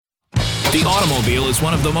The automobile is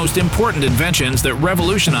one of the most important inventions that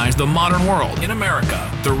revolutionized the modern world. In America,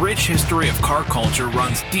 the rich history of car culture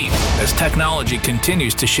runs deep as technology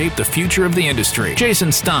continues to shape the future of the industry.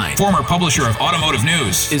 Jason Stein, former publisher of Automotive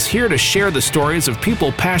News, is here to share the stories of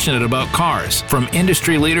people passionate about cars, from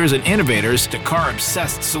industry leaders and innovators to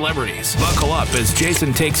car-obsessed celebrities. Buckle up as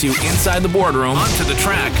Jason takes you inside the boardroom, onto the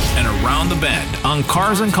track, and around the bend on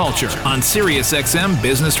Cars and Culture on SiriusXM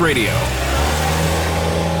Business Radio.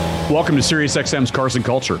 Welcome to SiriusXM's Cars and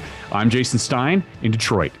Culture. I'm Jason Stein in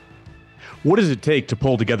Detroit. What does it take to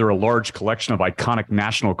pull together a large collection of iconic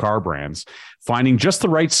national car brands, finding just the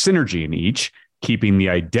right synergy in each, keeping the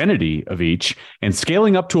identity of each, and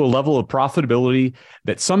scaling up to a level of profitability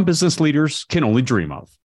that some business leaders can only dream of?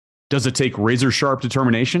 Does it take razor-sharp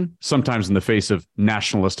determination, sometimes in the face of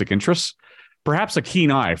nationalistic interests? Perhaps a keen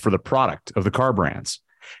eye for the product of the car brands?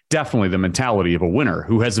 Definitely the mentality of a winner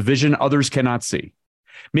who has a vision others cannot see.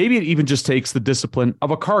 Maybe it even just takes the discipline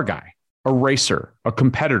of a car guy, a racer, a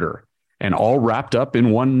competitor, and all wrapped up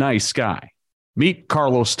in one nice guy. Meet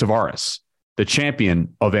Carlos Tavares, the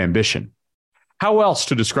champion of ambition. How else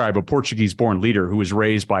to describe a Portuguese-born leader who was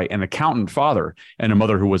raised by an accountant father and a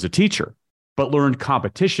mother who was a teacher, but learned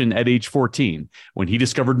competition at age 14 when he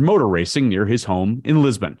discovered motor racing near his home in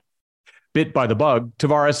Lisbon? Bit by the bug,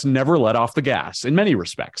 Tavares never let off the gas in many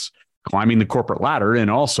respects, climbing the corporate ladder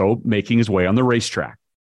and also making his way on the racetrack.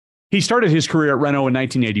 He started his career at Renault in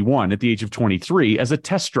 1981 at the age of 23 as a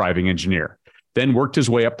test driving engineer, then worked his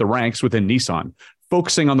way up the ranks within Nissan,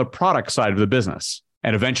 focusing on the product side of the business,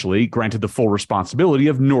 and eventually granted the full responsibility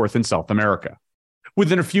of North and South America.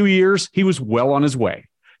 Within a few years, he was well on his way,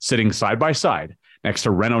 sitting side by side next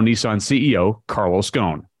to Renault-Nissan CEO Carlos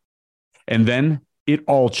Ghosn. And then it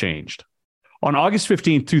all changed. On August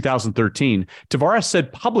 15, 2013, Tavares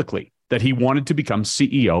said publicly that he wanted to become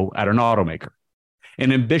CEO at an automaker.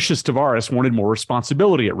 An ambitious Tavares wanted more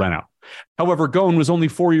responsibility at Renault. However, Ghosn was only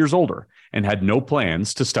 4 years older and had no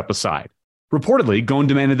plans to step aside. Reportedly, Ghosn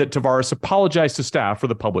demanded that Tavares apologize to staff for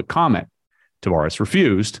the public comment. Tavares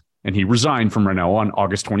refused, and he resigned from Renault on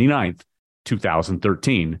August 29,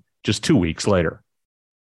 2013, just 2 weeks later.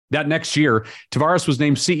 That next year, Tavares was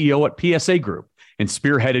named CEO at PSA Group and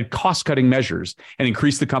spearheaded cost-cutting measures and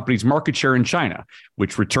increased the company's market share in China,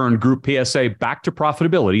 which returned Group PSA back to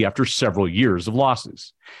profitability after several years of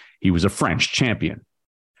losses. He was a French champion.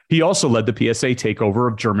 He also led the PSA takeover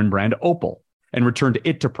of German brand Opel and returned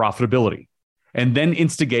it to profitability, and then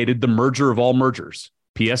instigated the merger of all mergers,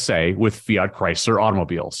 PSA with Fiat Chrysler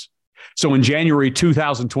Automobiles. So in January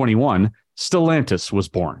 2021, Stellantis was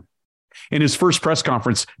born. In his first press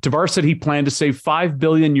conference, Tavares said he planned to save 5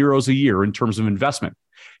 billion euros a year in terms of investment,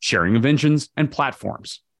 sharing of engines, and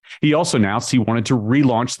platforms. He also announced he wanted to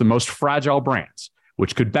relaunch the most fragile brands,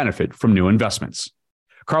 which could benefit from new investments.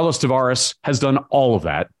 Carlos Tavares has done all of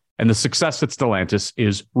that, and the success at Stellantis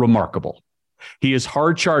is remarkable. He is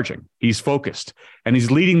hard-charging, he's focused, and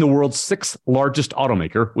he's leading the world's sixth largest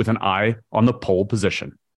automaker with an eye on the pole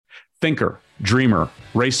position. Thinker, dreamer,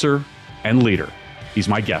 racer, and leader. He's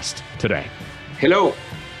my guest today. Hello,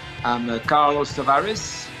 I'm Carlos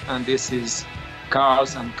Tavares, and this is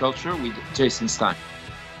Cars and Culture with Jason Stein.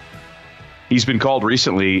 He's been called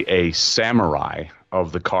recently a samurai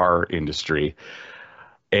of the car industry,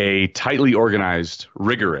 a tightly organized,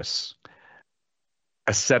 rigorous,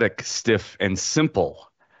 ascetic, stiff, and simple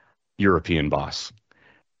European boss.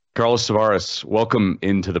 Carlos Tavares, welcome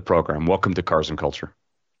into the program. Welcome to Cars and Culture.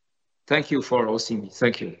 Thank you for hosting me.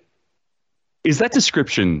 Thank you. Is that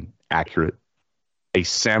description accurate? A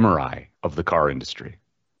samurai of the car industry?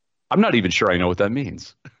 I'm not even sure I know what that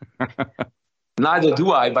means. Neither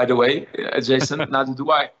do I, by the way, Jason. Neither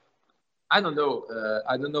do I. I don't know.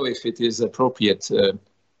 I don't know if it is appropriate.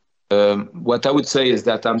 What I would say is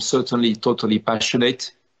that I'm certainly totally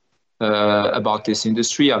passionate about this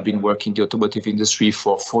industry. I've been working in the automotive industry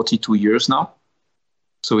for 42 years now.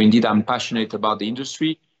 So indeed, I'm passionate about the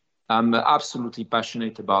industry. I'm absolutely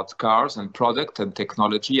passionate about cars and product and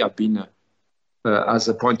technology. I've been, as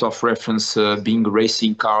a point of reference, being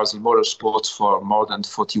racing cars in motorsports for more than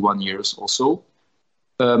 41 years or so.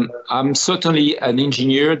 I'm certainly an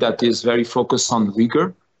engineer that is very focused on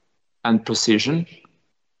rigor and precision.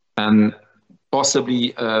 And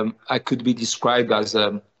possibly I could be described as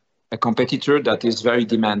a competitor that is very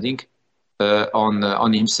demanding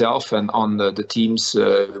on himself and on the teams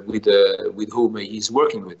with whom he's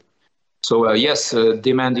working with. So yes,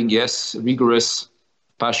 demanding, yes, rigorous,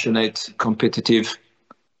 passionate, competitive.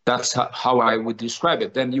 That's how I would describe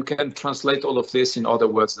it. Then you can translate all of this in other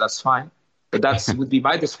words, that's fine. But that would be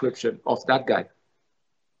my description of that guy.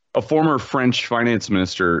 A former French finance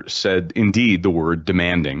minister said, indeed, the word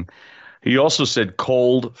demanding. He also said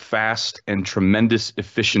cold, fast, and tremendous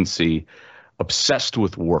efficiency, obsessed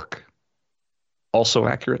with work. Also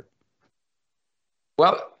accurate?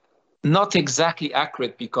 Well, not exactly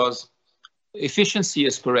accurate, because efficiency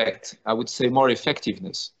is correct. I would say more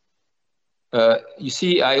effectiveness. You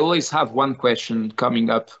see, I always have one question coming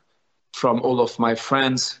up from all of my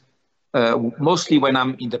friends, mostly when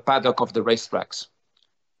I'm in the paddock of the racetracks.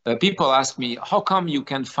 People ask me, how come you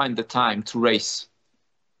can find the time to race?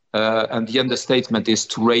 And the understatement is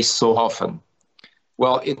to race so often.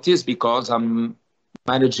 Well, it is because I'm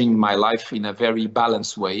managing my life in a very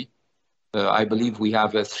balanced way. I believe we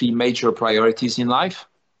have three major priorities in life.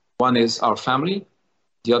 One is our family,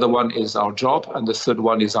 the other one is our job, and the third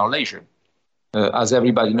one is our leisure. As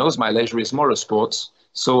everybody knows, my leisure is motorsports.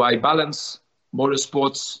 So I balance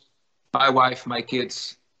motorsports, my wife, my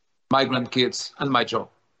kids, my grandkids, and my job.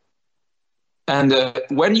 And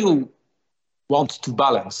when you want to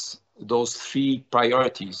balance those three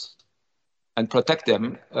priorities and protect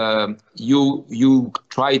them, you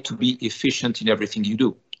try to be efficient in everything you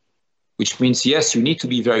do, which means, yes, you need to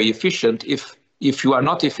be very efficient. If you are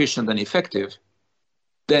not efficient and effective,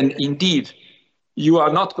 then indeed you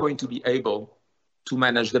are not going to be able to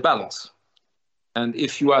manage the balance. And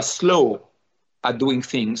if you are slow at doing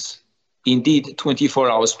things, indeed 24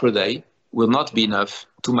 hours per day will not be enough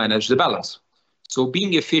to manage the balance. So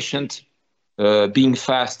being efficient, being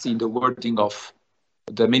fast, in the wording of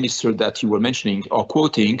the minister that you were mentioning or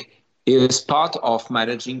quoting, is part of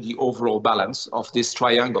managing the overall balance of this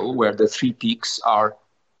triangle where the three peaks are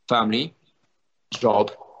family,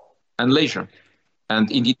 job, and leisure.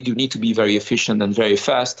 And indeed, you need to be very efficient and very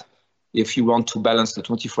fast if you want to balance the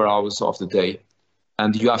 24 hours of the day.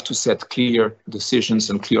 And you have to set clear decisions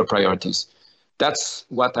and clear priorities. That's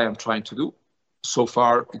what I am trying to do. So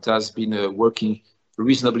far, it has been working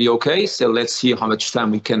reasonably okay. So let's see how much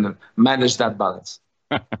time we can manage that balance.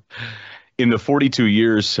 In the 42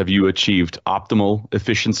 years, have you achieved optimal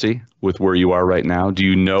efficiency with where you are right now? Do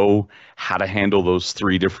you know how to handle those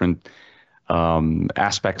three different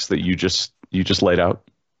aspects that you just laid out?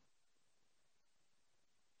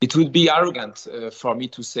 It would be arrogant for me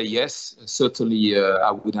to say yes. Certainly, I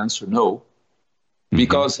would answer no,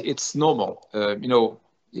 because it's normal.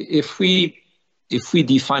 If we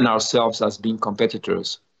define ourselves as being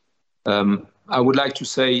competitors, I would like to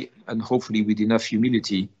say, and hopefully with enough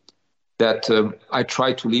humility, that I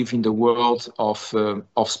try to live in the world of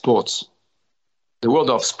sports. The world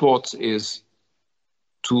of sports is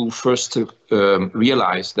to first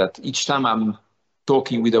realize that each time I'm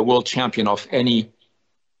talking with a world champion of any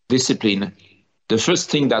discipline, the first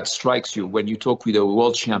thing that strikes you when you talk with a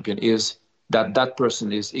world champion is that that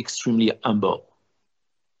person is extremely humble.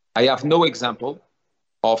 I have no example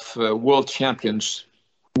of world champions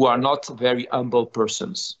who are not very humble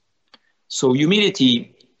persons. So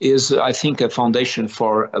humility is, I think, a foundation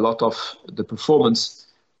for a lot of the performance,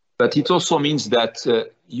 but it also means that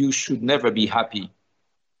you should never be happy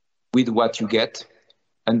with what you get.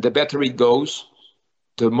 And the better it goes,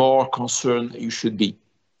 the more concerned you should be.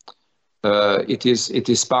 It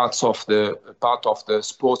is part of the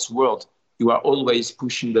sports world. You are always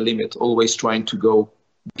pushing the limit, always trying to go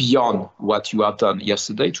beyond what you have done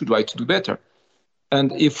yesterday to try to do better.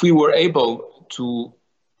 And if we were able to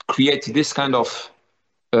create this kind of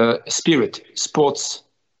spirit, sports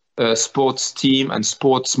team and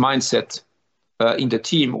sports mindset in the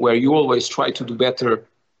team, where you always try to do better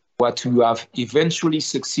what you have eventually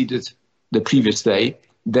succeeded the previous day,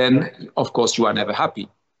 then of course you are never happy,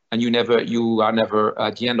 and you are never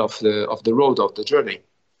at the end of the road of the journey.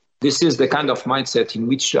 This is the kind of mindset in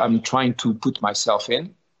which I'm trying to put myself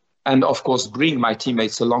in, and of course bring my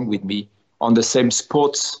teammates along with me on the same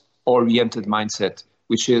sports-oriented mindset,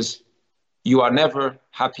 which is you are never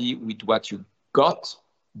happy with what you got,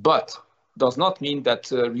 but does not mean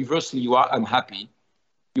that reversely you are unhappy.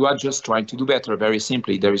 You are just trying to do better, very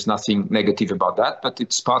simply. There is nothing negative about that, but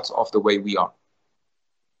it's part of the way we are.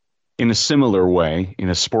 In a similar way, in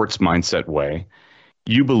a sports mindset way,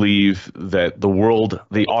 you believe that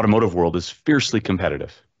the automotive world is fiercely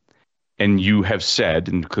competitive. And you have said,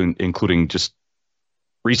 including just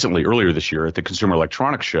recently, earlier this year at the Consumer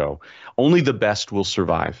Electronics Show, only the best will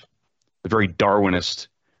survive. The very Darwinist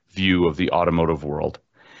view of the automotive world.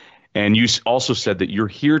 And you also said that you're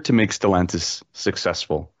here to make Stellantis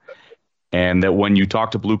successful. And that when you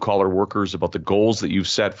talk to blue-collar workers about the goals that you've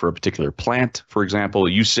set for a particular plant, for example,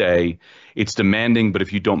 you say it's demanding, but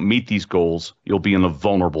if you don't meet these goals, you'll be in a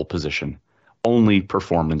vulnerable position. Only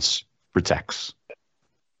performance protects.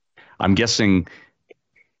 I'm guessing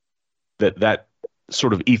that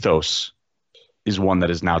sort of ethos is one that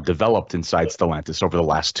is now developed inside Stellantis over the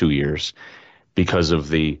last 2 years because of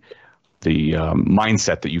the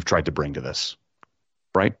mindset that you've tried to bring to this,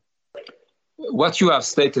 right? What you have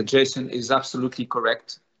stated, Jason, is absolutely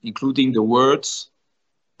correct, including the words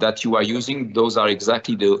that you are using. Those are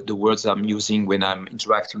exactly the words I'm using when I'm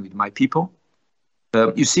interacting with my people.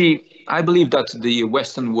 You see, I believe that the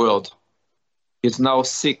Western world is now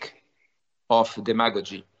sick of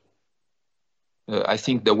demagogy. I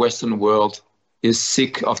think the Western world is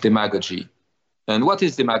sick of demagogy. And what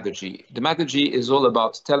is demagogy? Demagogy is all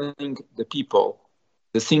about telling the people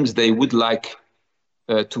the things they would like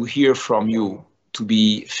to hear from you to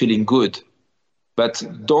be feeling good, but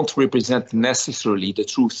don't represent necessarily the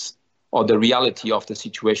truth or the reality of the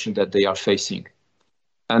situation that they are facing.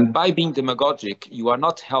 And by being demagogic, you are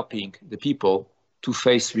not helping the people to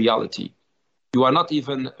face reality. You are not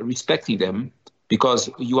even respecting them because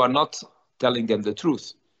you are not telling them the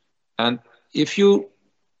truth. And if you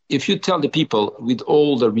tell the people with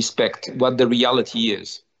all the respect what the reality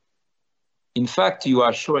is, in fact, you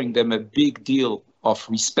are showing them a big deal of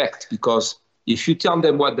respect, because if you tell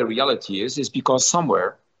them what the reality is, it's because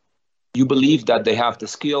somewhere you believe that they have the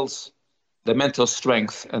skills, the mental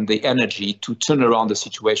strength, and the energy to turn around the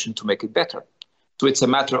situation to make it better. So it's a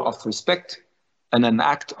matter of respect and an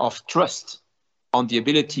act of trust on the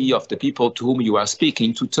ability of the people to whom you are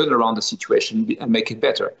speaking to turn around the situation and make it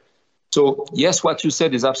better. So yes, what you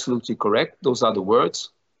said is absolutely correct. Those are the words.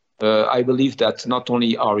 I believe that not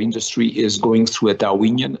only our industry is going through a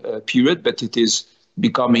Darwinian period, but it is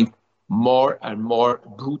becoming more and more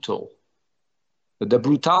brutal. The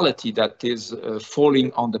brutality that is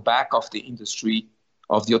falling on the back of the industry,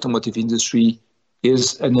 of the automotive industry,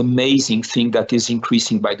 is an amazing thing that is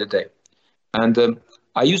increasing by the day. And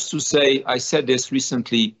I used to say, I said this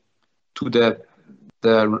recently to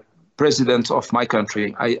the president of my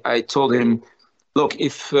country. I told him, look,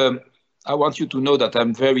 if I want you to know that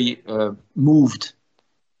I'm very moved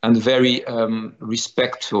and very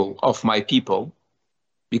respectful of my people,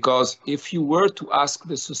 because if you were to ask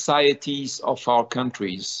the societies of our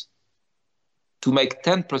countries to make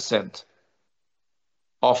 10%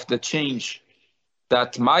 of the change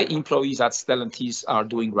that my employees at Stellantis are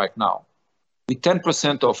doing right now, with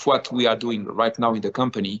 10% of what we are doing right now in the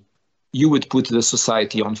company, you would put the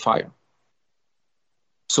society on fire.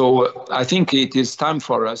 So I think it is time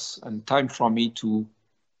for us and time for me to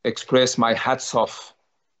express my hats off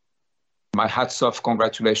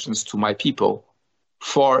congratulations to my people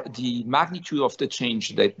for the magnitude of the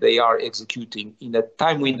change that they are executing in a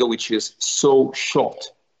time window which is so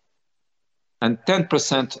short. And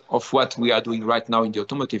 10% of what we are doing right now in the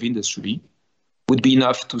automotive industry would be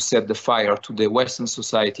enough to set the fire to the Western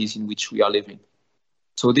societies in which we are living.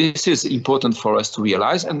 So this is important for us to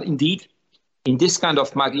realize. And indeed, in this kind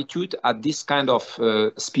of magnitude, at this kind of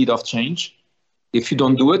speed of change, if you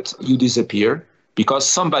don't do it, you disappear, because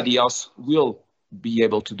somebody else will be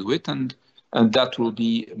able to do it, and that will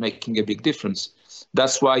be making a big difference.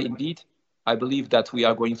 That's why, indeed, I believe that we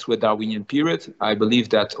are going through a Darwinian period. I believe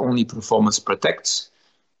that only performance protects.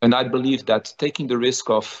 And I believe that taking the risk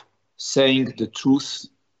of saying the truth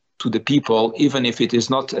to the people, even if it is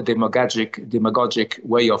not a demagogic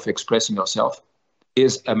way of expressing yourself,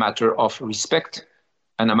 is a matter of respect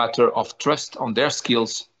and a matter of trust on their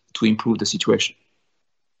skills to improve the situation.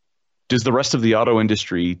 Does the rest of the auto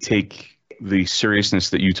industry take the seriousness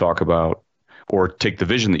that you talk about, or take the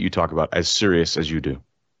vision that you talk about, as serious as you do?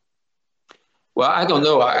 Well, I don't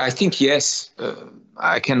know. I think yes.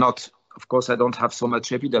 I cannot, of course, I don't have so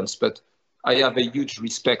much evidence, but I have a huge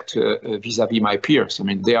respect vis-à-vis my peers. I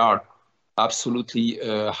mean, they are absolutely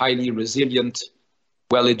highly resilient,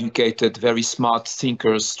 well-educated, very smart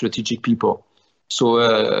thinkers, strategic people.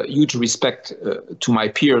 So huge respect to my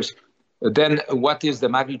peers. Then what is the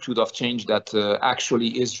magnitude of change that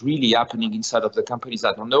actually is really happening inside of the companies?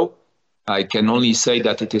 I don't know. I can only say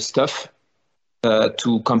that it is tough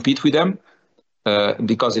to compete with them.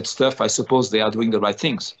 Because it's tough, I suppose they are doing the right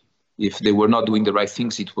things. If they were not doing the right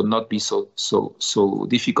things, it would not be so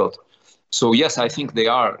difficult. So yes, I think they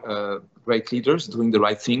are great leaders doing the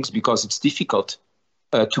right things, because it's difficult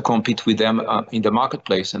to compete with them in the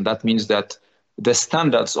marketplace. And that means that the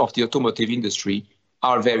standards of the automotive industry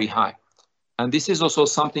are very high. And this is also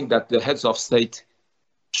something that the heads of state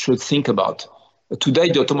should think about.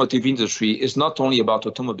 Today, the automotive industry is not only about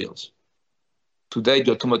automobiles. Today,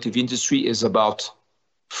 the automotive industry is about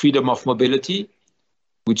freedom of mobility,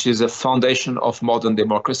 which is a foundation of modern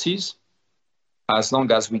democracies, as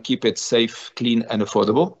long as we keep it safe, clean, and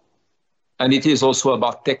affordable. And it is also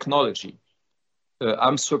about technology.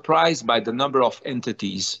 I'm surprised by the number of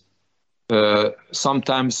entities,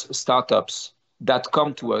 sometimes startups, that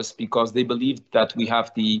come to us because they believe that we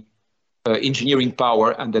have the engineering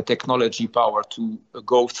power and the technology power to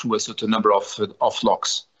go through a certain number of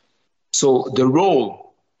locks. So the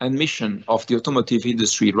role and mission of the automotive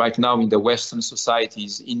industry right now in the Western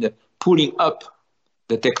societies in pulling up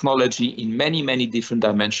the technology in many, many different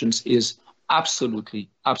dimensions is absolutely,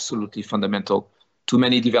 absolutely fundamental to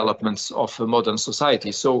many developments of a modern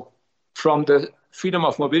society. So from the freedom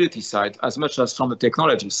of mobility side, as much as from the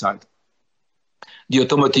technology side, the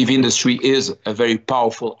automotive industry is a very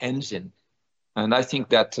powerful engine. And I think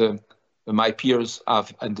that my peers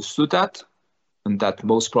have understood that, and that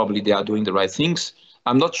most probably they are doing the right things.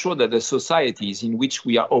 I'm not sure that the societies in which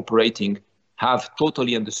we are operating have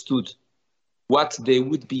totally understood what they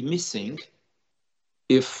would be missing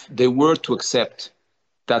if they were to accept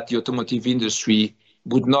that the automotive industry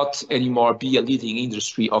would not anymore be a leading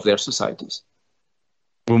industry of their societies.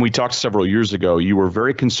 When we talked several years ago, you were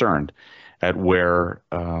very concerned at where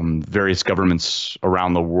various governments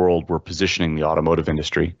around the world were positioning the automotive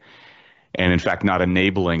industry, and in fact not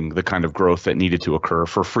enabling the kind of growth that needed to occur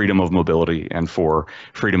for freedom of mobility and for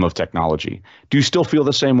freedom of technology. Do you still feel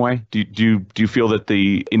the same way? Do you feel that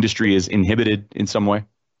the industry is inhibited in some way?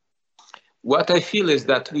 What I feel is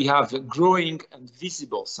that we have growing and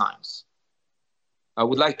visible signs. I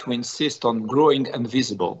would like to insist on growing and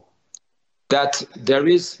visible, that there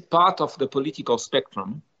is part of the political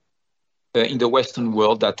spectrum in the Western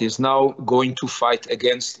world that is now going to fight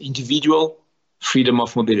against individual freedom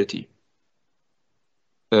of mobility.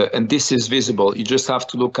 And this is visible. You just have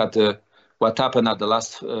to look at what happened at the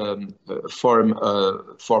last forum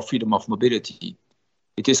for freedom of mobility.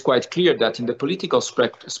 It is quite clear that in the political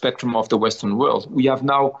spectrum of the Western world, we have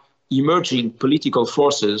now emerging political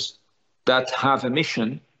forces that have a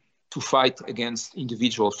mission to fight against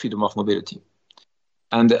individual freedom of mobility.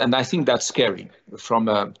 And I think that's scary from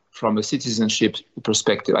a citizenship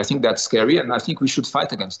perspective. I think that's scary, and I think we should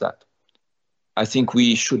fight against that. I think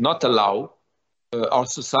we should not allow our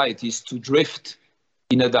societies to drift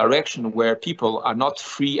in a direction where people are not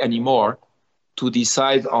free anymore to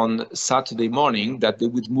decide on Saturday morning that they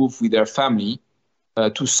would move with their family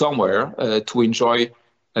to somewhere to enjoy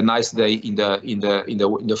a nice day in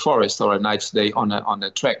the forest or a nice day on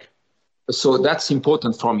a trek. So that's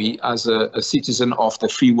important for me as a citizen of the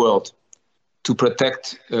free world, to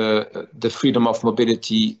protect the freedom of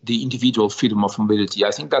mobility, the individual freedom of mobility.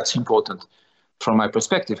 I think that's important from my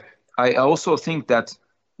perspective. I also think that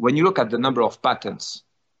when you look at the number of patents,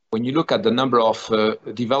 when you look at the number of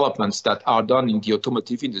developments that are done in the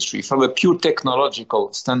automotive industry from a pure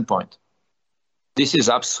technological standpoint, this is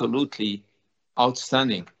absolutely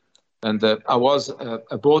outstanding. And I was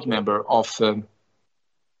a board member of an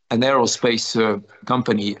aerospace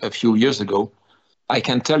company a few years ago. I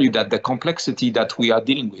can tell you that the complexity that we are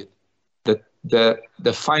dealing with,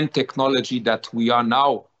 the fine technology that we are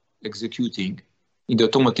now executing in the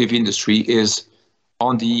automotive industry is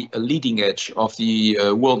on the leading edge of the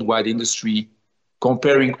worldwide industry,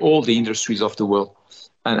 comparing all the industries of the world.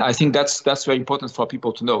 And I think that's very important for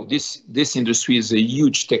people to know. This industry is a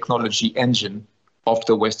huge technology engine of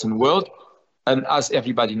the Western world. And as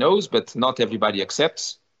everybody knows, but not everybody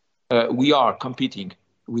accepts, we are competing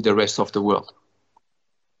with the rest of the world.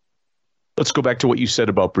 Let's go back to what you said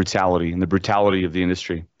about brutality and the brutality of the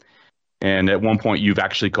industry. And at one point, you've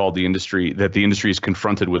actually called the industry is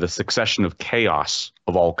confronted with a succession of chaos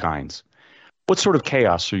of all kinds. What sort of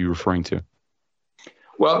chaos are you referring to?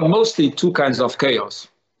 Well, mostly two kinds of chaos,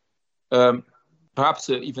 perhaps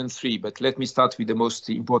even three, but let me start with the most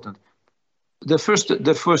important. The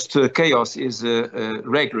first chaos is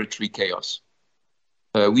regulatory chaos.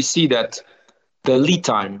 We see that the lead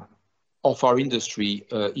time of our industry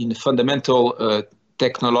in fundamental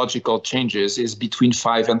technological changes is between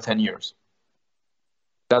 5 and 10 years.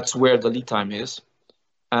 That's where the lead time is.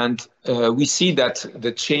 And we see that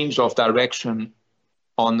the change of direction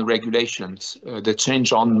on the regulations, the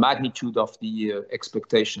change on magnitude of the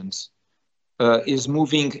expectations is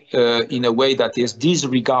moving in a way that is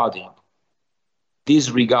disregarding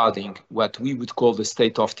what we would call the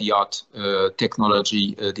state-of-the-art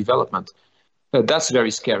technology development. That's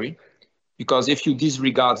very scary, because if you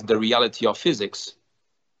disregard the reality of physics,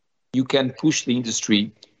 you can push the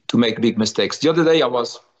industry to make big mistakes. The other day, I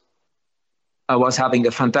was having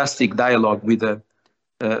a fantastic dialogue with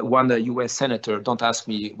one U.S. senator. Don't ask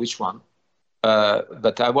me which one,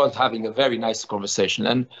 but I was having a very nice conversation,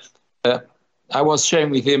 and I was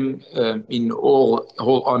sharing with him in all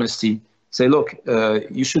honesty. Say, look,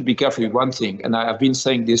 you should be careful with one thing, and I have been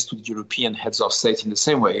saying this to the European heads of state in the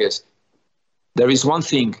same way, is there is one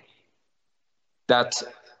thing that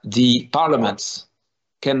the parliaments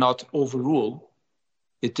cannot overrule,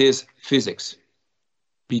 it is physics.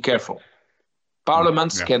 Be careful.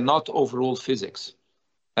 Parliaments cannot overrule physics.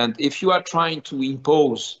 And if you are trying to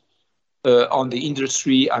impose on the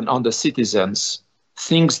industry and on the citizens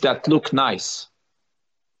things that look nice,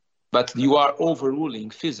 but you are overruling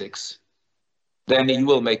physics, then you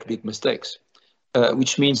will make big mistakes,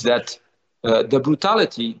 which means that the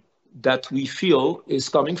brutality that we feel is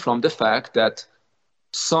coming from the fact that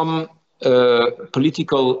some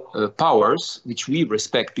political powers, which we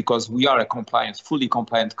respect because we are a fully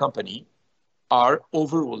compliant company, are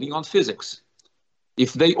overruling on physics.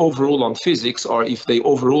 If they overrule on physics, or if they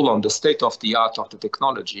overrule on the state of the art of the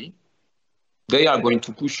technology, they are going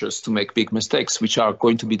to push us to make big mistakes, which are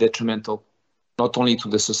going to be detrimental not only to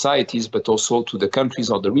the societies, but also to the countries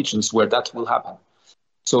or the regions where that will happen.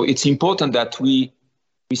 So it's important that we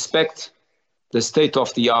respect the state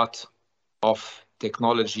of the art of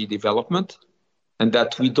technology development, and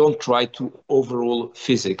that we don't try to overrule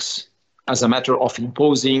physics as a matter of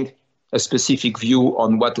imposing a specific view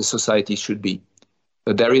on what the society should be.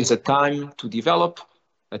 There is a time to develop,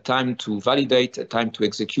 a time to validate, a time to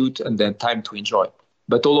execute, and then time to enjoy.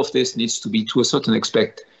 But all of this needs to be, to a certain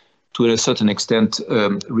extent,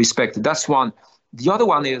 respected. That's one. The other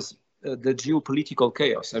one is the geopolitical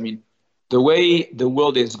chaos. I mean, the way the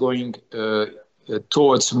world is going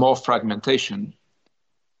towards more fragmentation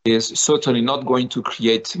is certainly not going to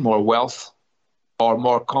create more wealth or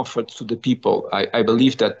more comfort to the people. I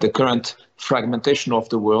believe that the current fragmentation of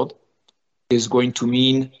the world is going to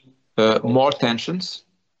mean more tensions,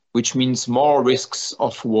 which means more risks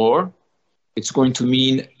of war. It's going to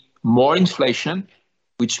mean more inflation,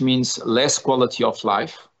 which means less quality of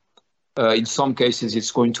life. In some cases,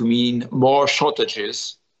 it's going to mean more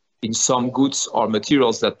shortages in some goods or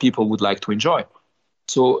materials that people would like to enjoy.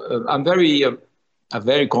 So I'm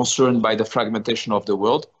very concerned by the fragmentation of the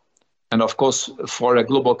world. And of course, for a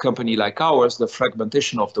global company like ours, the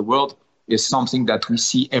fragmentation of the world is something that we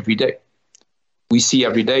see every day. We see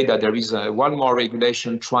every day that there is one more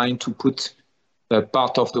regulation trying to put a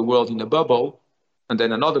part of the world in a bubble, and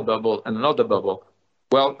then another bubble and another bubble.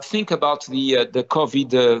 Well, think about the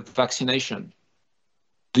COVID vaccination.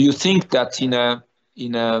 Do you think that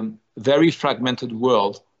in a very fragmented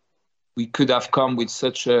world, we could have come with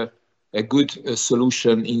such a good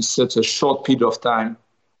solution in such a short period of time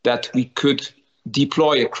that we could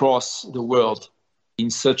deploy across the world in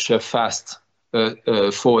such a fast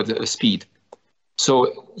forward speed?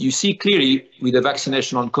 So you see clearly with the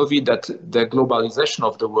vaccination on COVID that the globalization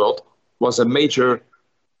of the world was a major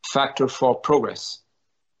factor for progress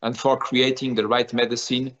and for creating the right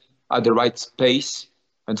medicine at the right pace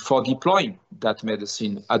and for deploying that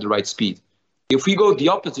medicine at the right speed. If we go the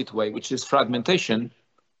opposite way, which is fragmentation,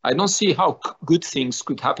 I don't see how good things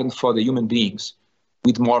could happen for the human beings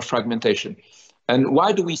with more fragmentation. And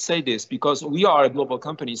why do we say this? Because we are a global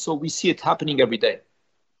company, so we see it happening every day.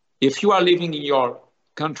 If you are living in your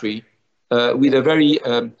country with a very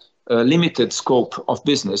limited scope of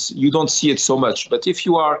business, you don't see it so much. But if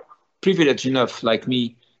you are privileged enough, like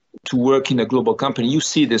me, to work in a global company, you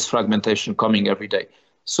see this fragmentation coming every day.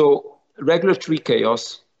 So regulatory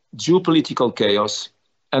chaos, geopolitical chaos,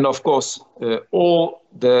 and of course, all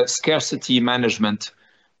the scarcity management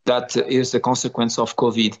that is the consequence of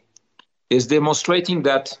COVID is demonstrating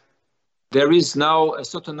that there is now a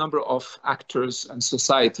certain number of actors and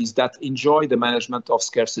societies that enjoy the management of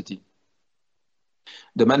scarcity.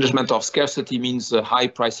 The management of scarcity means high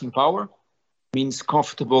pricing power, means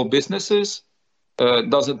comfortable businesses,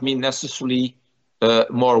 doesn't mean necessarily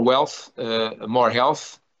more wealth, more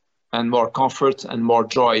health, and more comfort and more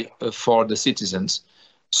joy for the citizens.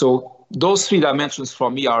 So those three dimensions for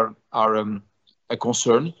me are a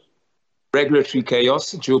concern: regulatory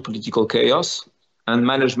chaos, geopolitical chaos, and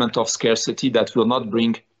management of scarcity that will not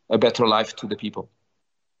bring a better life to the people.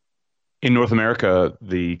 In North America,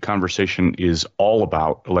 the conversation is all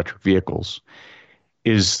about electric vehicles.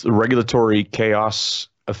 Is the regulatory chaos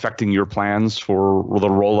affecting your plans for the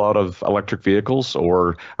rollout of electric vehicles,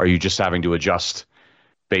 or are you just having to adjust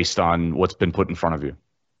based on what's been put in front of you?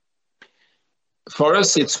 For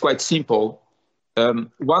us, it's quite simple.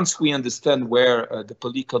 Once we understand where the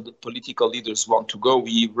political leaders want to go,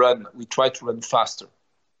 we try to run faster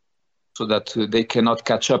so that they cannot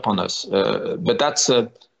catch up on us. But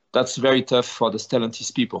that's very tough for the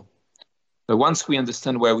Stellantis people. Once we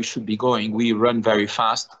understand where we should be going, we run very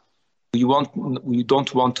fast. We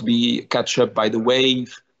don't want to be catch up by the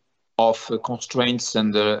wave of constraints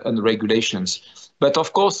and regulations. But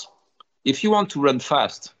of course, if you want to run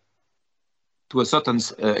fast, to a certain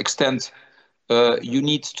extent, you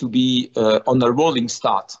need to be on a rolling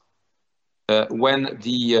start. when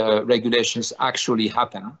the regulations actually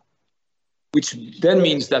happen, which then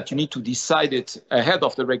means that you need to decide it ahead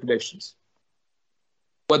of the regulations.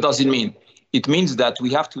 What does it mean? It means that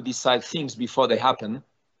we have to decide things before they happen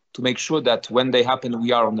to make sure that when they happen,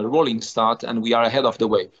 we are on a rolling start and we are ahead of the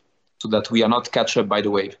wave so that we are not catch up by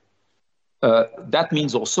the wave. That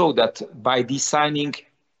means also that by designing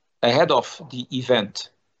ahead of the event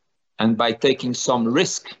and by taking some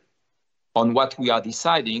risk on what we are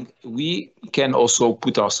deciding, we can also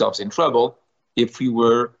put ourselves in trouble if we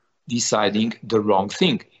were deciding the wrong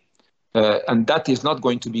thing. And that is not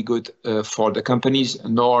going to be good for the companies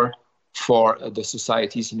nor for the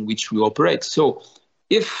societies in which we operate. So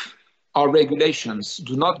if our regulations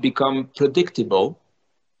do not become predictable,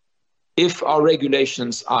 if our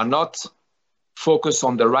regulations are not focused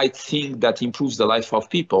on the right thing that improves the life of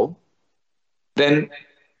people, then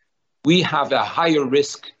we have a higher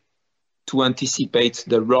risk to anticipate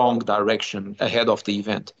the wrong direction ahead of the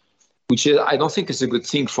event, which I don't think is a good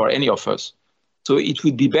thing for any of us. So it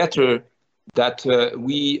would be better that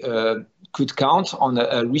we could count on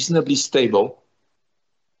a reasonably stable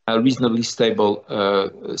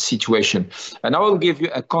situation. And I will give you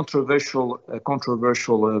a controversial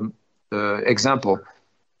example,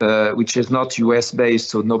 which is not US based,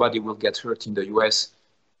 so nobody will get hurt in the US,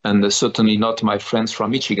 and certainly not my friends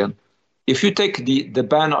from Michigan. If you take the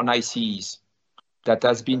ban on ICEs that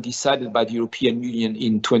has been decided by the European Union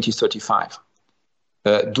in 2035,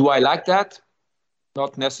 do I like that?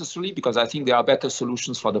 Not necessarily, because I think there are better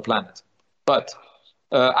solutions for the planet. But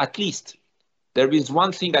at least there is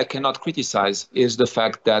one thing I cannot criticize, is the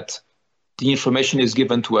fact that the information is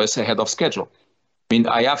given to us ahead of schedule. I mean,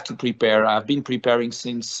 I have to prepare. I've been preparing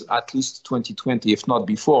since at least 2020, if not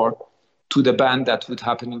before, to the ban that would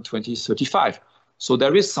happen in 2035. So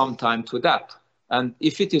there is some time to adapt. And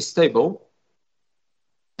if it is stable,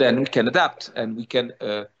 then we can adapt and we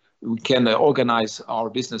can organize our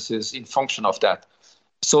businesses in function of that.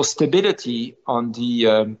 So stability on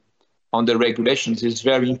the regulations is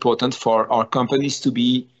very important for our companies to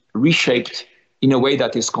be reshaped in a way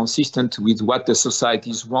that is consistent with what the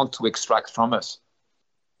societies want to extract from us.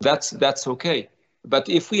 That's okay. But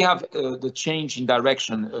if we have the change in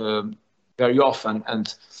direction very often,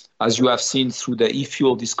 and as you have seen through the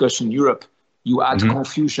e-fuel discussion in Europe, you add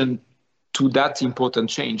confusion to that important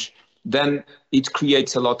change, then it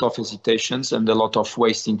creates a lot of hesitations and a lot of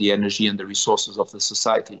waste in the energy and the resources of the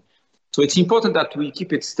society. So it's important that we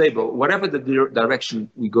keep it stable. Whatever the direction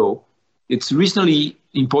we go, it's reasonably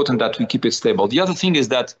important that we keep it stable. The other thing is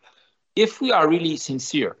that if we are really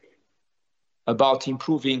sincere about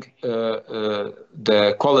improving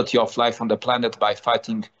the quality of life on the planet by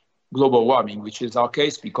fighting global warming, which is our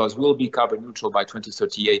case because we'll be carbon neutral by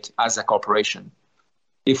 2038 as a corporation.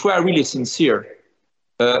 If we are really sincere,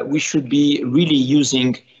 we should be really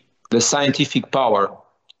using the scientific power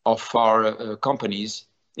of our companies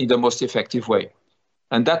in the most effective way.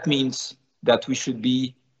 And that means that we should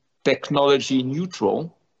be technology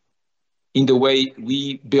neutral in the way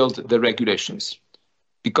we build the regulations.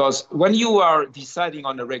 Because when you are deciding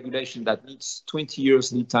on a regulation that needs 20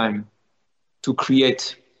 years lead time to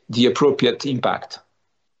create the appropriate impact,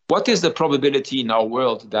 what is the probability in our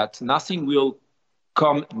world that nothing will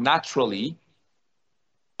come naturally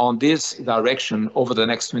on this direction over the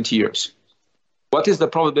next 20 years? What is the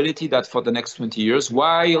probability that for the next 20 years,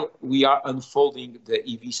 while we are unfolding the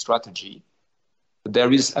EV strategy,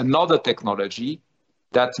 there is another technology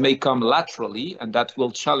that may come laterally and that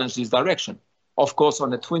will challenge this direction? Of course,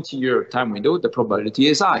 on a 20-year time window, the probability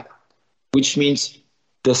is high, which means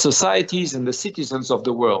the societies and the citizens of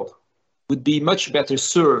the world would be much better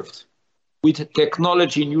served with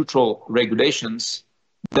technology-neutral regulations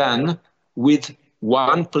than with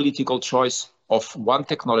one political choice of one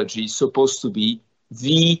technology supposed to be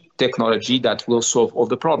the technology that will solve all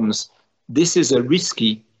the problems. This is a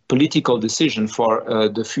risky political decision for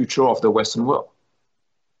the future of the Western world.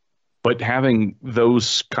 But having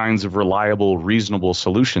those kinds of reliable, reasonable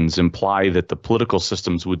solutions imply that the political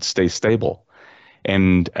systems would stay stable.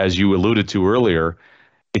 And as you alluded to earlier,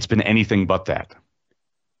 it's been anything but that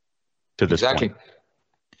to this point.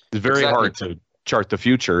 It's very hard to chart the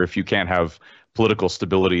future if you can't have political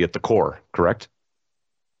stability at the core, correct?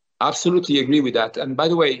 Absolutely agree with that. And by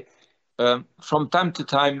the way, from time to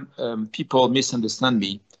time, people misunderstand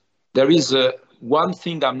me. There is one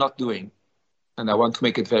thing I'm not doing, and I want to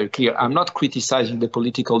make it very clear. I'm not criticizing the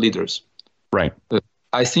political leaders. Right.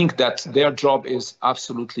 I think that their job is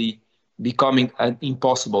absolutely becoming an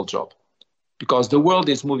impossible job because the world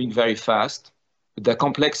is moving very fast. The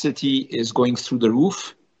complexity is going through the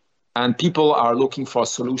roof, and people are looking for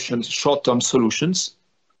solutions, short-term solutions.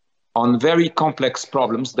 on very complex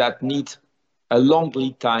problems that need a long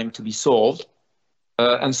lead time to be solved,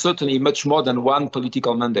 and certainly much more than one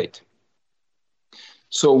political mandate.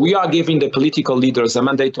 So we are giving the political leaders a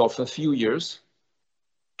mandate of a few years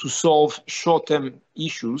to solve short-term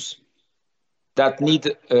issues that need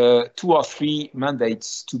 2 or 3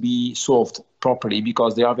 mandates to be solved properly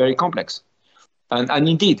because they are very complex. And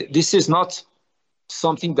indeed, this is not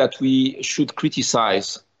something that we should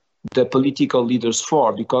criticize the political leaders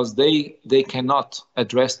for, because they cannot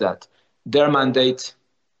address that. Their mandate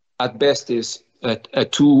at best is a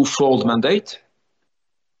two-fold mandate.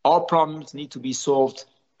 Our problems need to be solved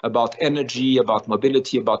about energy, about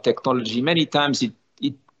mobility, about technology. Many times it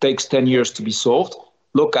takes 10 years to be solved.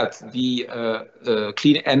 Look at the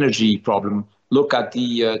clean energy problem. Look at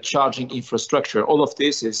the charging infrastructure. All of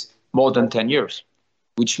this is more than 10 years,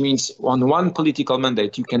 which means on one political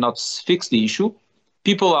mandate, you cannot fix the issue.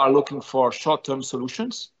 People are looking for short-term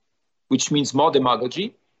solutions, which means more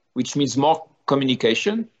demagogy, which means more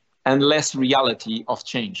communication and less reality of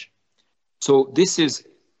change. So this is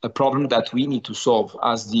a problem that we need to solve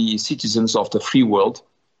as the citizens of the free world,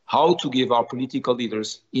 how to give our political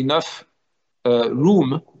leaders enough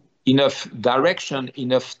room, enough direction,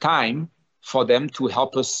 enough time for them to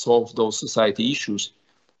help us solve those society issues.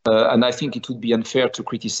 And I think it would be unfair to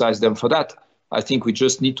criticize them for that. I think we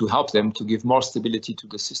just need to help them to give more stability to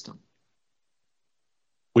the system.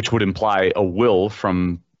 Which would imply a will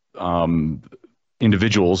from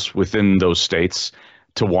individuals within those states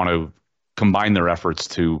to want to combine their efforts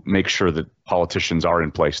to make sure that politicians are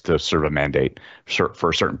in place to serve a mandate for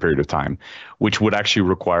a certain period of time, which would actually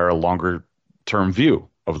require a longer term view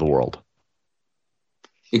of the world.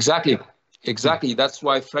 Exactly. That's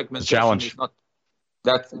why fragmentation is not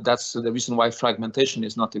that's the reason why fragmentation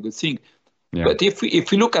is not a good thing. Yeah. But if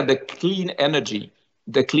we look at the clean energy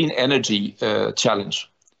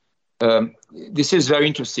challenge, this is very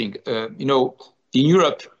interesting. In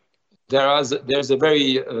Europe, there's a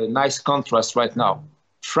very nice contrast right now.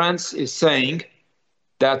 France is saying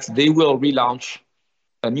that they will relaunch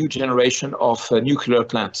a new generation of nuclear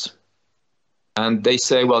plants. And they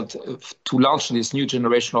say, well, to launch this new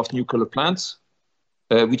generation of nuclear plants,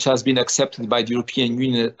 which has been accepted by the European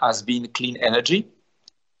Union as being clean energy,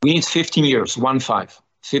 we need 15 years,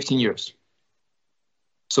 15 years.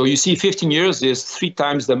 So you see, 15 years is 3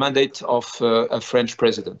 times the mandate of a French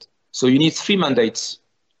president. So you need 3 mandates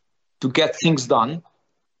to get things done,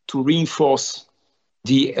 to reinforce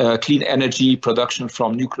the clean energy production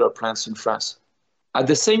from nuclear plants in France. At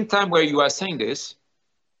the same time where you are saying this,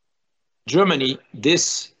 Germany,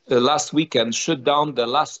 this last weekend, shut down the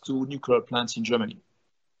last 2 nuclear plants in Germany.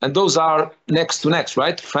 And those are next to next,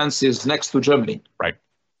 right? France is next to Germany. Right.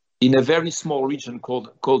 In a very small region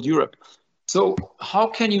called Europe. So how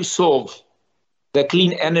can you solve the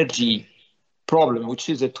clean energy problem, which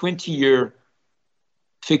is a 20-year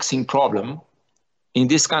fixing problem, in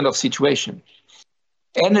this kind of situation?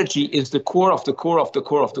 Energy is the core of the core of the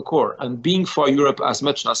core of the core. And being for Europe as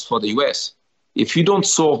much as for the US, if you don't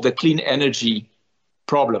solve the clean energy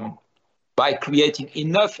problem by creating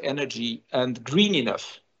enough energy and green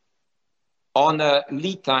enough on a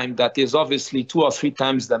lead time that is obviously 2 or 3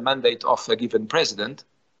 times the mandate of a given president,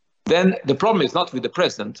 then the problem is not with the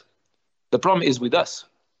president. The problem is with us.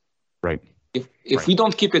 Right. If we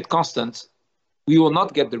don't keep it constant, we will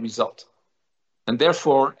not get the result. And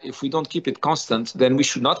therefore, if we don't keep it constant, then we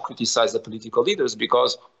should not criticize the political leaders,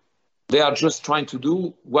 because they are just trying to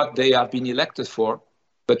do what they have been elected for.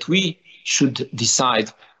 But we should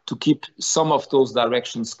decide to keep some of those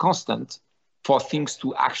directions constant for things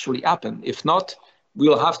to actually happen. If not,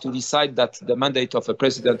 we'll have to decide that the mandate of a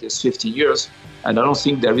president is 15 years. And I don't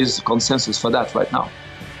think there is consensus for that right now.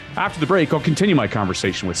 After the break, I'll continue my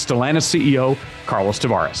conversation with Stellantis CEO Carlos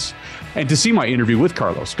Tavares. And to see my interview with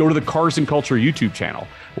Carlos, go to the Cars and Culture YouTube channel.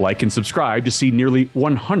 Like and subscribe to see nearly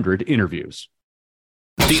 100 interviews.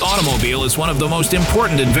 The automobile is one of the most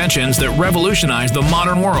important inventions that revolutionized the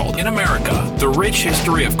modern world. In America, the rich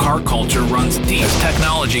history of car culture runs deep as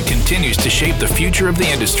technology continues to shape the future of the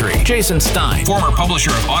industry. Jason Stein, former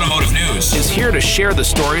publisher of Automotive News, is here to share the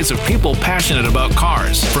stories of people passionate about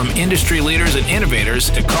cars, from industry leaders and innovators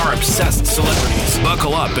to car-obsessed celebrities.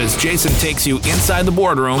 Buckle up as Jason takes you inside the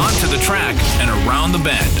boardroom, onto the track, and around the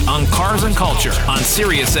bend on Cars and Culture on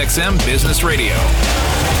SiriusXM Business Radio.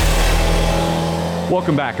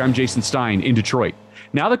 Welcome back. I'm Jason Stein in Detroit.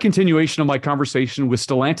 Now the continuation of my conversation with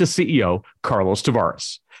Stellantis CEO Carlos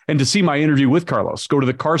Tavares. And to see my interview with Carlos, go to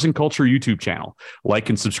the Cars and Culture YouTube channel. Like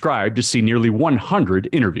and subscribe to see nearly 100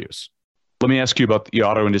 interviews. Let me ask you about the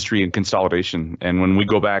auto industry and consolidation. And when we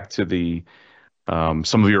go back to the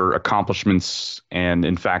some of your accomplishments, and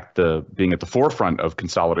in fact, being at the forefront of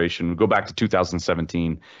consolidation. Go back to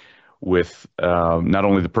 2017 with not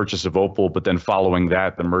only the purchase of Opel, but then following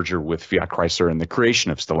that, the merger with Fiat Chrysler and the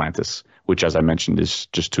creation of Stellantis, which, as I mentioned, is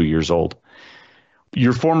just 2 years old.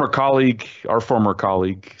 Your former colleague, our former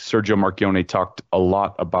colleague, Sergio Marchionne, talked a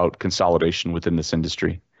lot about consolidation within this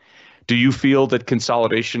industry. Do you feel that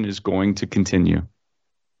consolidation is going to continue?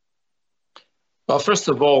 Well, first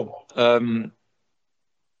of all,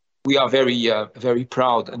 we are very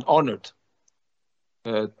proud and honored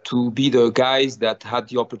to be the guys that had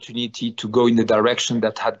the opportunity to go in the direction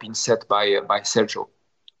that had been set by Sergio.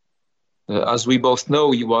 As we both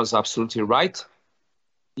know, he was absolutely right.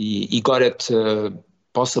 He got it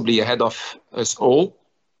possibly ahead of us all,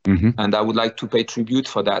 and I would like to pay tribute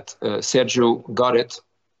for that. Sergio got it,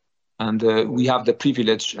 and we have the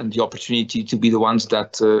privilege and the opportunity to be the ones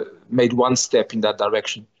that made one step in that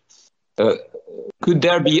direction. Could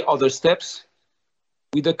there be other steps?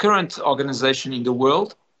 With the current organization in the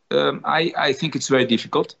world, I think it's very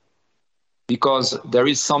difficult because there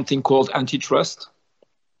is something called antitrust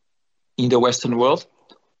in the Western world,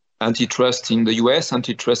 antitrust in the US,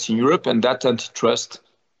 antitrust in Europe, and that antitrust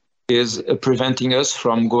is preventing us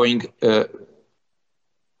from going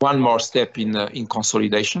one more step in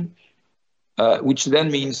consolidation, which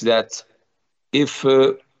then means that if,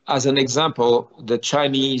 as an example, the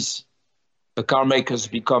Chinese car makers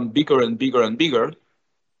become bigger and bigger and bigger,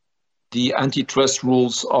 the antitrust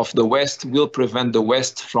rules of the West will prevent the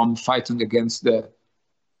West from fighting against the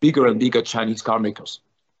bigger and bigger Chinese car makers.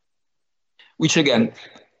 Which again,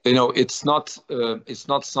 it's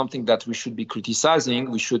not something that we should be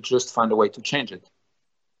criticizing. We should just find a way to change it.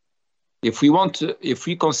 If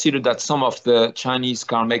we consider that some of the Chinese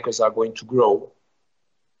car makers are going to grow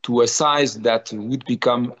to a size that would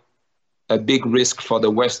become a big risk for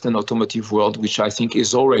the Western automotive world, which I think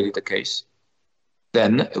is already the case,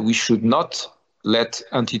 then we should not let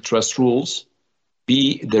antitrust rules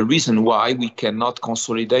be the reason why we cannot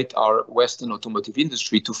consolidate our Western automotive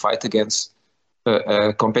industry to fight against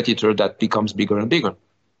a competitor that becomes bigger and bigger.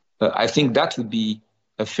 I think that would be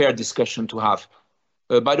a fair discussion to have.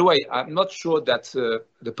 By the way, I'm not sure that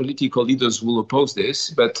the political leaders will oppose this,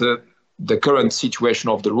 but the current situation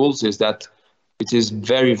of the rules is that it is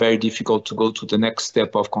very, very difficult to go to the next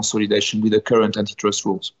step of consolidation with the current antitrust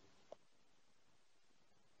rules.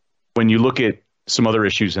 When you look at some other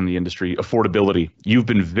issues in the industry, affordability, you've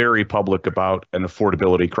been very public about an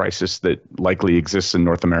affordability crisis that likely exists in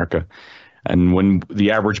North America. And when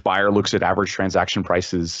the average buyer looks at average transaction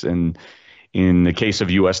prices, and in the case of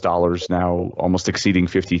US dollars now almost exceeding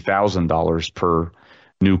 $50,000 per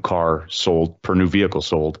new car sold, per new vehicle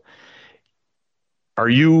sold, are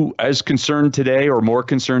you as concerned today or more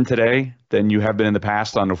concerned today than you have been in the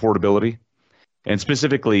past on affordability? And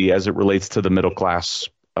specifically as it relates to the middle class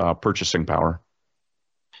purchasing power?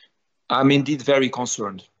 I'm indeed very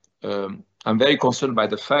concerned. I'm very concerned by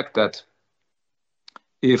the fact that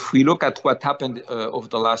if we look at what happened over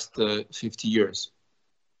the last 50 years,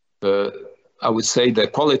 I would say the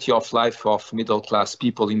quality of life of middle-class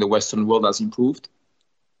people in the Western world has improved.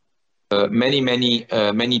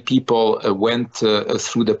 Many people went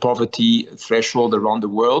through the poverty threshold around the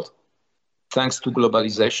world thanks to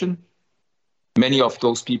globalization. Many of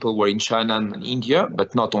those people were in China and India,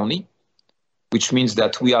 but not only, which means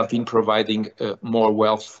that we have been providing more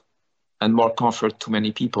wealth and more comfort to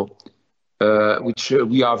many people, which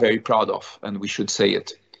we are very proud of, and we should say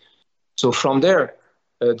it. So from there,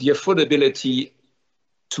 the affordability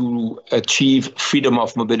to achieve freedom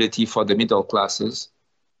of mobility for the middle classes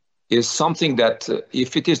is something that,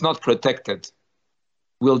 if it is not protected,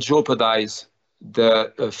 will jeopardize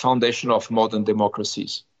the foundation of modern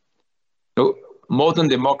democracies. So, modern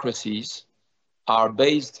democracies are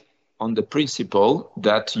based on the principle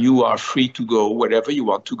that you are free to go wherever you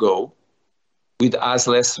want to go with as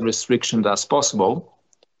less restrictions as possible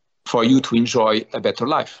for you to enjoy a better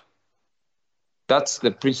life. That's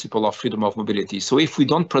the principle of freedom of mobility. So if we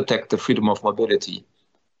don't protect the freedom of mobility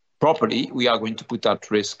properly, we are going to put at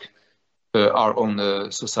risk our own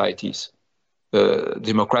societies,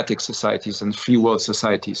 democratic societies and free world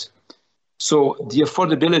societies. So the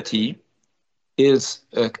affordability is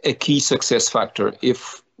a key success factor.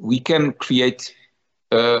 If we can create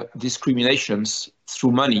discriminations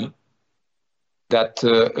through money that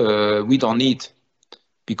we don't need,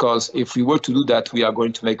 because if we were to do that, we are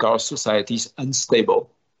going to make our societies unstable.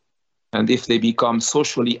 And if they become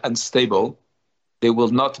socially unstable, they will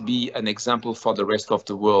not be an example for the rest of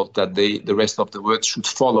the world, that the rest of the world should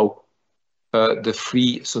follow the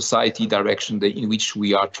free society direction in which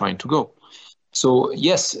we are trying to go. So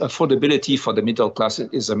yes, affordability for the middle class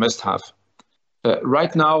is a must-have.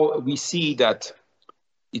 Right now, we see that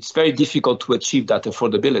it's very difficult to achieve that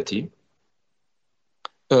affordability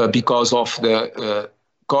because of the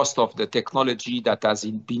cost of the technology that has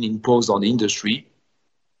been imposed on the industry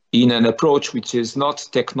in an approach which is not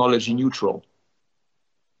technology neutral.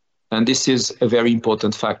 And this is a very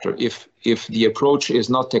important factor. If the approach is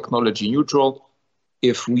not technology neutral,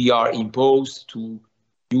 if we are imposed to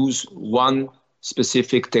use one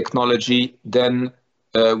specific technology, then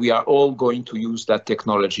we are all going to use that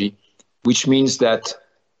technology, which means that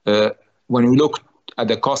when we look at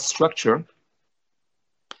the cost structure,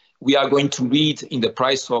 we are going to read in the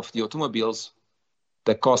price of the automobiles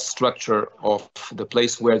the cost structure of the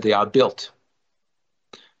place where they are built.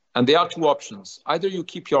 And there are two options. Either you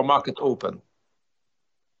keep your market open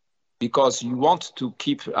because you want to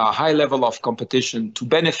keep a high level of competition to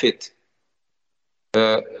benefit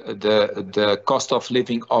the cost of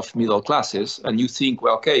living of middle classes, and you think,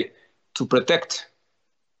 well, okay, to protect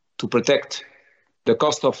the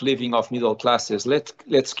cost of living of middle classes,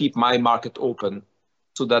 let's keep my market open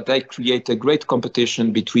so that they create a great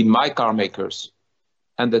competition between my car makers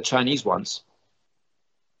and the Chinese ones.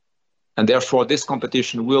 And therefore, this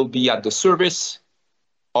competition will be at the service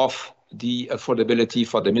of the affordability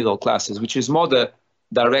for the middle classes, which is more the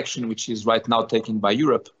direction which is right now taken by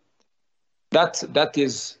Europe. That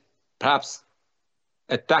is perhaps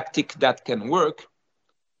a tactic that can work,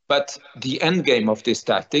 but the end game of this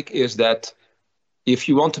tactic is that if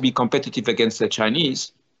you want to be competitive against the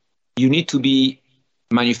Chinese, you need to be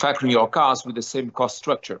manufacturing your cars with the same cost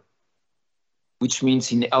structure, which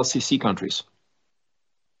means in LCC countries.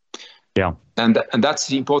 Yeah. And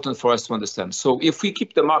that's important for us to understand. So if we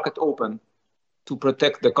keep the market open to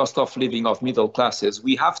protect the cost of living of middle classes,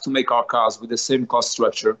 we have to make our cars with the same cost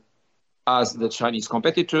structure as the Chinese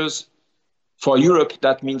competitors. For Europe,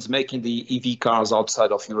 that means making the EV cars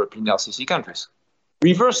outside of Europe in LCC countries.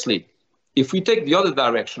 Reversely, if we take the other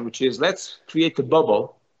direction, which is let's create a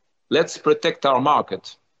bubble, let's protect our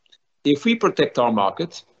market. If we protect our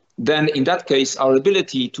market, then in that case, our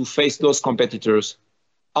ability to face those competitors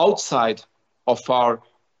outside of our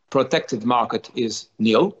protected market is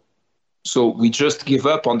nil. So we just give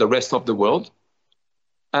up on the rest of the world.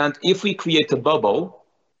 And if we create a bubble,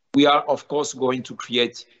 we are, of course, going to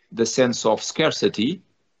create the sense of scarcity,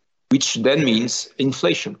 which then means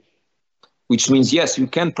inflation, which means, yes, you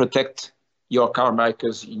can protect your car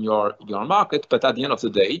makers in your market, but at the end of the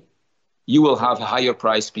day, you will have a higher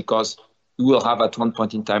price because you will have at one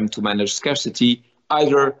point in time to manage scarcity,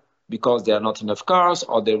 either because there are not enough cars,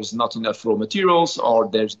 or there is not enough raw materials, or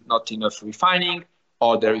there's not enough refining,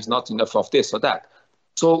 or there is not enough of this or that.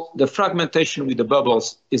 So the fragmentation with the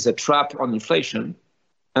bubbles is a trap on inflation,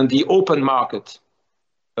 and the open market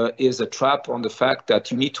is a trap on the fact that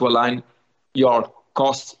you need to align your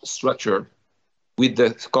cost structure with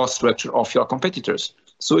the cost structure of your competitors.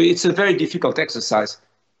 So it's a very difficult exercise.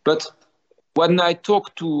 But when I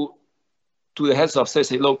talk to the heads of sales,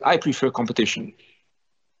 say, look, I prefer competition.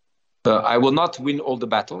 I will not win all the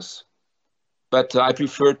battles, but I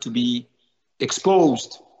prefer to be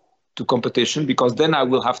exposed to competition because then I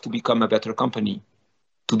will have to become a better company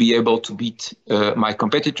to be able to beat my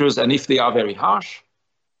competitors. And if they are very harsh,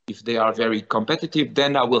 if they are very competitive,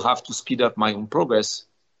 then I will have to speed up my own progress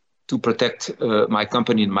to protect my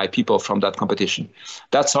company and my people from that competition.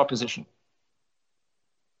 That's our position.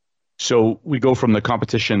 So we go from the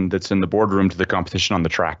competition that's in the boardroom to the competition on the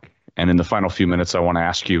track. And in the final few minutes, I want to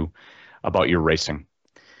ask you about your racing.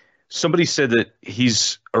 Somebody said that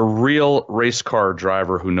he's a real race car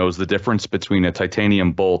driver who knows the difference between a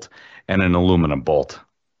titanium bolt and an aluminum bolt.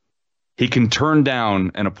 He can turn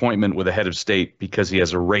down an appointment with a head of state because he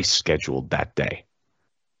has a race scheduled that day.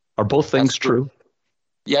 Are both things true?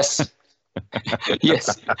 Yes.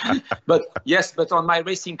 Yes. But on my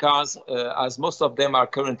racing cars, as most of them are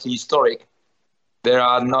currently historic, there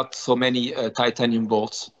are not so many titanium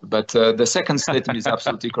bolts. But the second statement is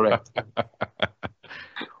absolutely correct.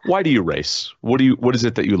 Why do you race? What is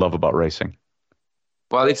it that you love about racing?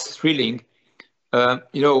 Well, it's thrilling.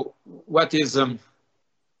 What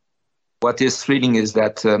is thrilling is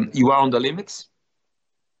that you are on the limits.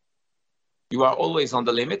 You are always on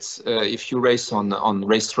the limits. If you race on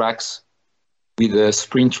racetracks with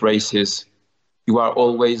sprint races, you are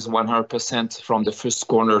always 100% from the first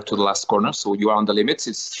corner to the last corner. So you are on the limits.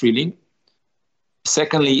 It's thrilling.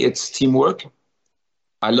 Secondly, it's teamwork.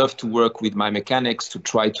 I love to work with my mechanics to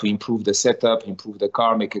try to improve the setup, improve the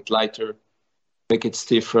car, make it lighter, make it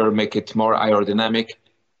stiffer, make it more aerodynamic.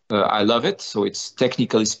 I love it. So it's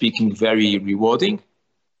technically speaking very rewarding.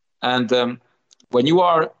 And when you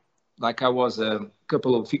are like I was a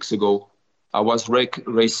couple of weeks ago, I was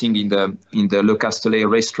racing in the Le Castellet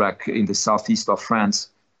racetrack in the southeast of France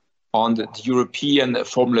on the European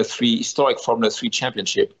Formula 3, historic Formula 3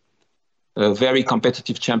 championship, a very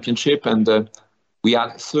competitive championship. And we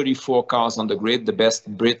had 34 cars on the grid, the best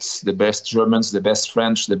Brits, the best Germans, the best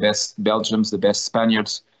French, the best Belgians, the best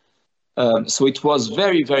Spaniards. So it was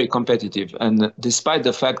very, very competitive. And despite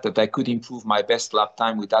the fact that I could improve my best lap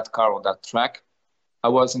time with that car on that track, I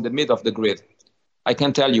was in the middle of the grid. I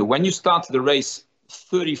can tell you, when you start the race,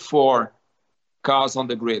 34 cars on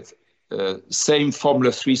the grid, same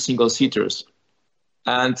Formula 3 single-seaters,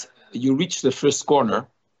 and you reach the first corner,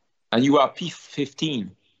 and you are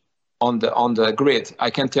P15 on the grid, I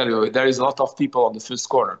can tell you, there is a lot of people on the first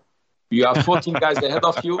corner. You have 14 guys ahead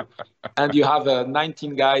of you, and you have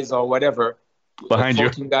 19 guys or whatever, behind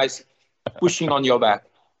 14 guys pushing on your back.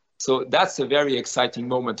 So that's a very exciting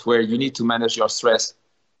moment where you need to manage your stress.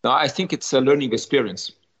 Now, I think it's a learning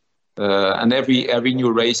experience. And every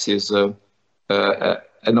new race is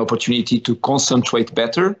an opportunity to concentrate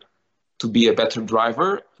better, to be a better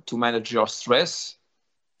driver, to manage your stress,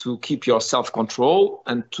 to keep your self-control,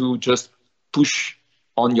 and to just push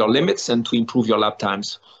on your limits and to improve your lap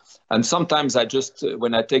times. And sometimes I just,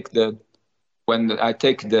 when I take the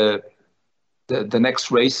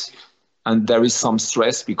next race and there is some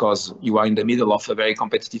stress because you are in the middle of a very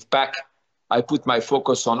competitive pack, I put my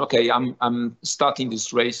focus on, okay, I'm starting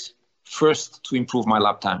this race first to improve my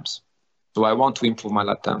lap times. So I want to improve my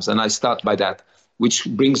lap times, and I start by that, which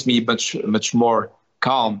brings me much more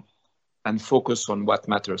calm and focus on what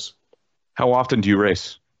matters. How often do you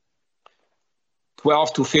race?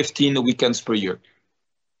 12 to 15 weekends per year.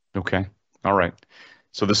 Okay. All right.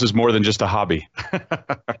 So this is more than just a hobby.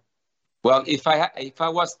 Well, if I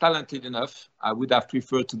was talented enough, I would have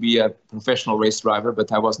preferred to be a professional race driver,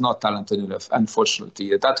 but I was not talented enough,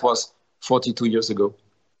 unfortunately. That was 42 years ago.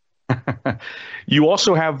 You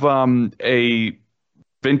also have a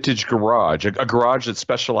vintage garage, a garage that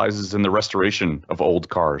specializes in the restoration of old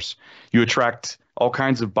cars. You attract all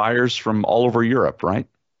kinds of buyers from all over Europe, right?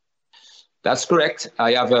 That's correct.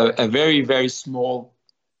 I have a very, very small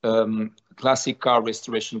classic car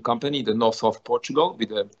restoration company in the north of Portugal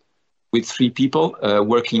with 3 people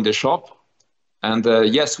working in the shop. And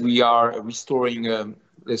yes, we are restoring,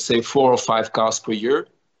 let's say, 4 or 5 cars per year,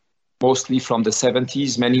 mostly from the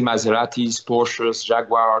 70s, many Maseratis, Porsches,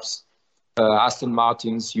 Jaguars, Aston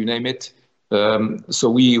Martins, you name it. So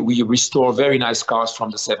we restore very nice cars from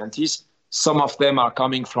the 70s. Some of them are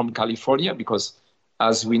coming from California because,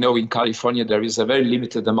 as we know, in California, there is a very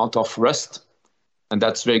limited amount of rust. And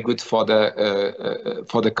that's very good for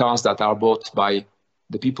the cars that are bought by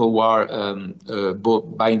the people who are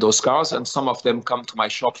buying those cars. And some of them come to my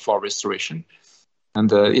shop for restoration. And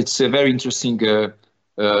it's a very interesting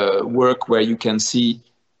work where you can see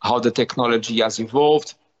how the technology has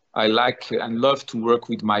evolved. I like and love to work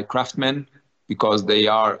with my craftsmen because they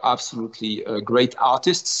are absolutely great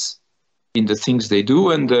artists in the things they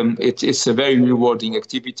do. And it's a very rewarding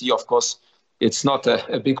activity. Of course, it's not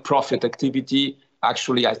a big profit activity.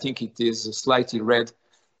 Actually, I think it is slightly red,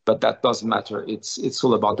 but that doesn't matter. It's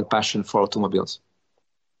all about the passion for automobiles.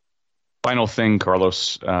 Final thing,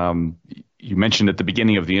 Carlos, you mentioned at the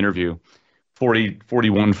beginning of the interview,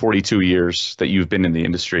 41, 42 years that you've been in the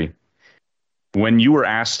industry. When you were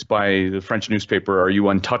asked by the French newspaper, are you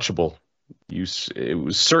untouchable? It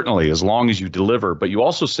was certainly as long as you deliver, but you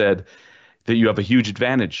also said that you have a huge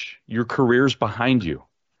advantage. Your career's behind you.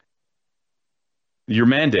 Your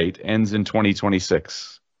mandate ends in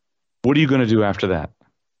 2026. What are you going to do after that?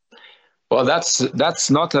 Well, that's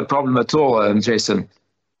not a problem at all, Jason.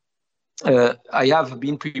 I have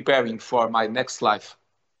been preparing for my next life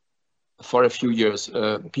for a few years.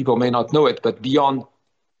 People may not know it, but beyond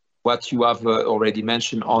what you have already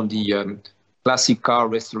mentioned on the classic car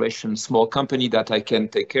restoration small company that I can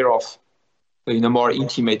take care of in a more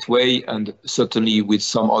intimate way and certainly with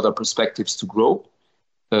some other perspectives to grow.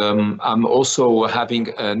 I'm also having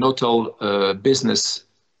a notable business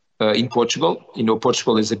in Portugal. You know,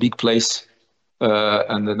 Portugal is a big place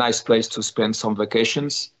and a nice place to spend some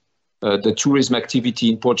vacations. The tourism activity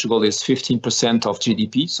in Portugal is 15% of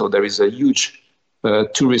GDP, so there is a huge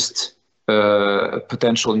tourist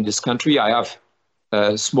potential in this country. I have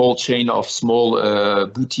a small chain of small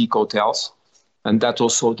boutique hotels, and that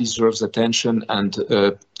also deserves attention and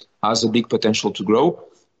has a big potential to grow.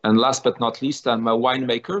 And last but not least, I'm a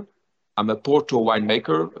winemaker. I'm a Porto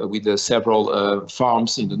winemaker with several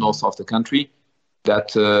farms in the north of the country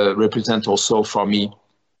that represent also for me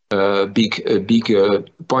big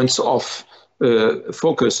points of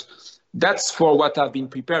focus. That's for what I've been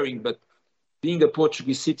preparing, but being a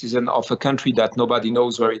Portuguese citizen of a country that nobody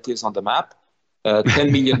knows where it is on the map,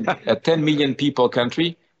 10 million, a 10 million people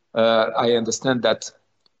country, I understand that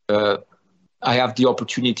I have the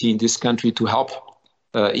opportunity in this country to help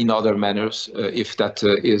in other manners, if that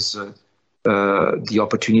is the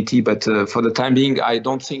opportunity. But for the time being, I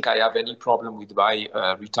don't think I have any problem with my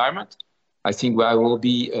retirement. I think I will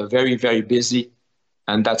be very, very busy,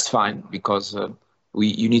 and that's fine, because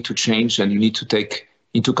you need to change and you need to take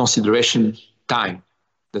into consideration time.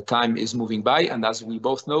 The time is moving by, and as we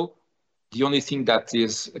both know, the only thing that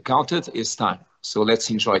is counted is time. So let's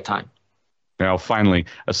enjoy time. Now, finally,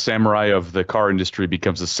 a samurai of the car industry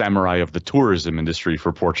becomes a samurai of the tourism industry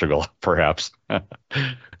for Portugal, perhaps.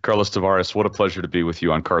 Carlos Tavares, what a pleasure to be with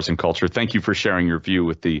you on Cars and Culture. Thank you for sharing your view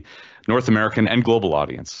with the North American and global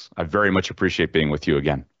audience. I very much appreciate being with you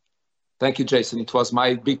again. Thank you, Jason. It was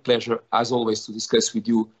my big pleasure, as always, to discuss with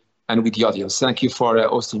you and with the audience. Thank you for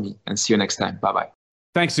hosting me, and see you next time. Bye-bye.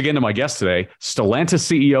 Thanks again to my guest today, Stellantis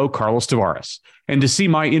CEO Carlos Tavares. And to see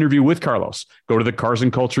my interview with Carlos, go to the Cars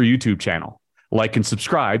and Culture YouTube channel. Like and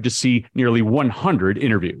subscribe to see nearly 100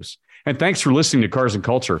 interviews. And thanks for listening to Cars and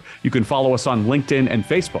Culture. You can follow us on LinkedIn and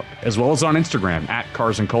Facebook, as well as on Instagram at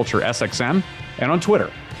Cars and Culture SXM, and on Twitter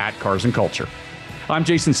at Cars and Culture. I'm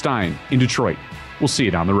Jason Stein in Detroit. We'll see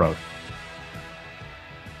you down the road.